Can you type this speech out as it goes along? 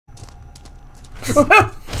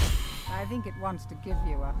I think it wants to give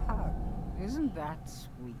you a hug. Isn't that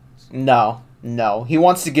sweet? No, no. He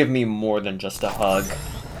wants to give me more than just a hug.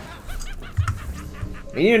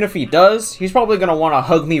 Even if he does, he's probably gonna want to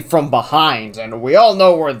hug me from behind, and we all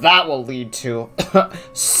know where that will lead to.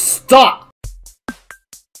 Stop!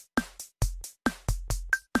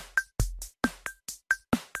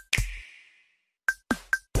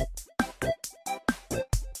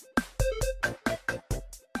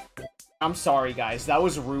 I'm sorry, guys. That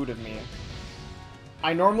was rude of me.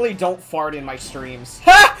 I normally don't fart in my streams.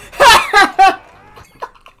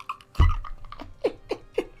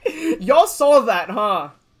 Y'all saw that, huh?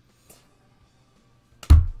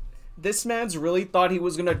 This man's really thought he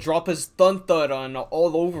was gonna drop his thun-thud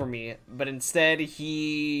all over me, but instead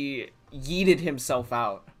he yeeted himself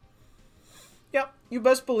out. Yep, you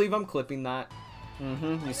best believe I'm clipping that.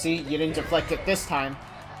 You see? You didn't deflect it this time.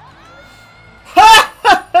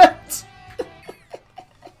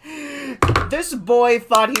 This boy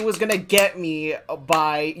thought he was gonna get me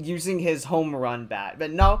by using his home run bat,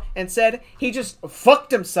 but no, instead, he just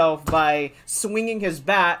fucked himself by swinging his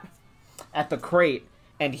bat at the crate,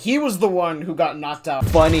 and he was the one who got knocked out.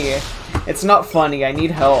 Funny. It's not funny, I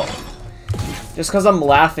need help. Just because I'm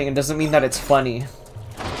laughing, it doesn't mean that it's funny.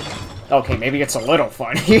 Okay, maybe it's a little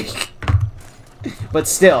funny. But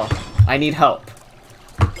still, I need help.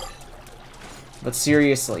 But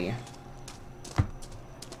seriously.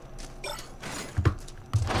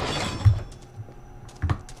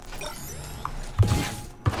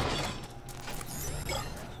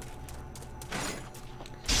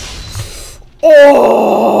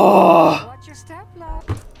 Oh! Watch your step, love.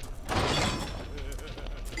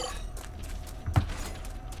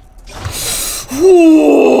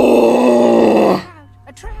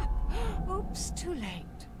 A trap. Oops, too late.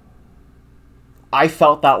 I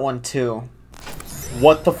felt that one too.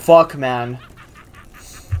 What the fuck, man?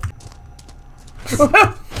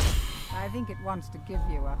 I think it wants to give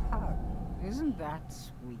you a hug. Isn't that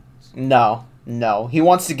sweet? No, no. He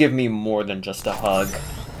wants to give me more than just a hug.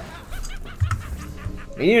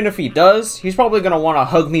 Even if he does, he's probably gonna want to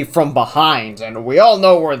hug me from behind, and we all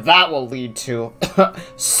know where that will lead to.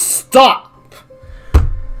 Stop!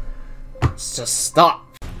 Just stop.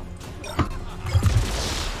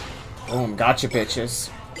 Boom, gotcha, bitches.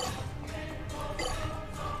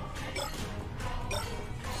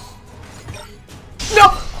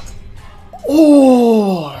 No!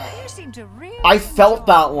 Oh! You seem to really I felt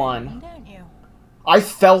that one. don't you? I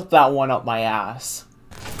felt that one up my ass.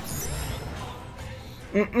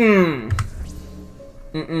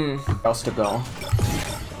 Else to go.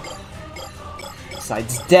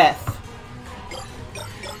 Besides death.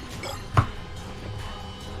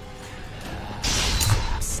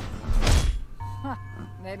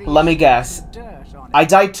 Maybe Let me guess. dirt on it. I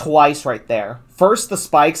died twice right there. First the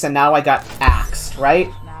spikes, and now I got axed, right?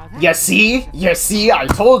 Now that- You see? You see? I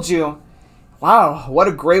told you. Wow, what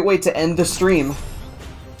a great way to end the stream.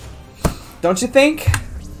 Don't you think?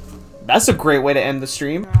 That's a great way to end the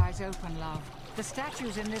stream. Your eyes open, love. The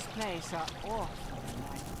statues in this place are awful.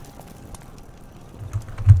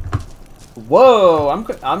 Whoa,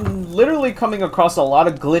 I'm literally coming across a lot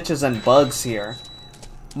of glitches and bugs here.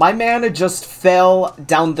 My man just fell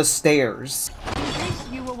down the stairs. In case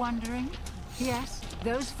you were wondering, yes,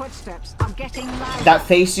 those footsteps are getting louder. That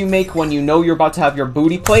face you make when you know you're about to have your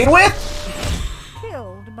booty played with?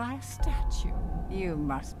 Killed by a statue. You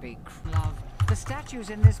must be love. The statues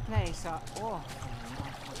in this place are awful.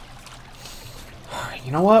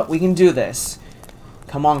 You know what? We can do this.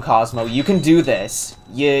 Come on, Cosmo. You can do this.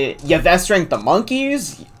 You vest rank the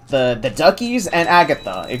monkeys, the duckies, and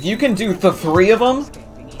Agatha. If you can do the three of them,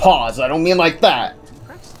 pause. I don't mean like that.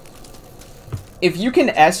 If you can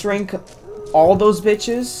S rank all those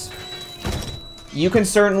bitches, you can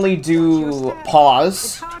certainly do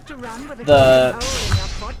pause. Hard to run with a The- hole in your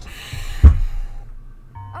foot.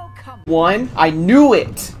 Oh, come One, I knew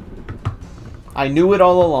it. I knew it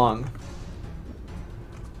all along.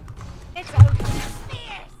 It's over.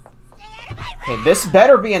 Okay, this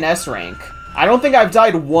better be an S rank. I don't think I've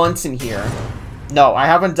died once in here. No, I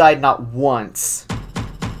haven't died not once.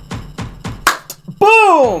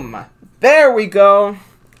 Boom! There we go.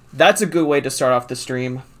 That's a good way to start off the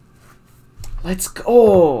stream. Let's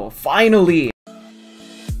go. Finally.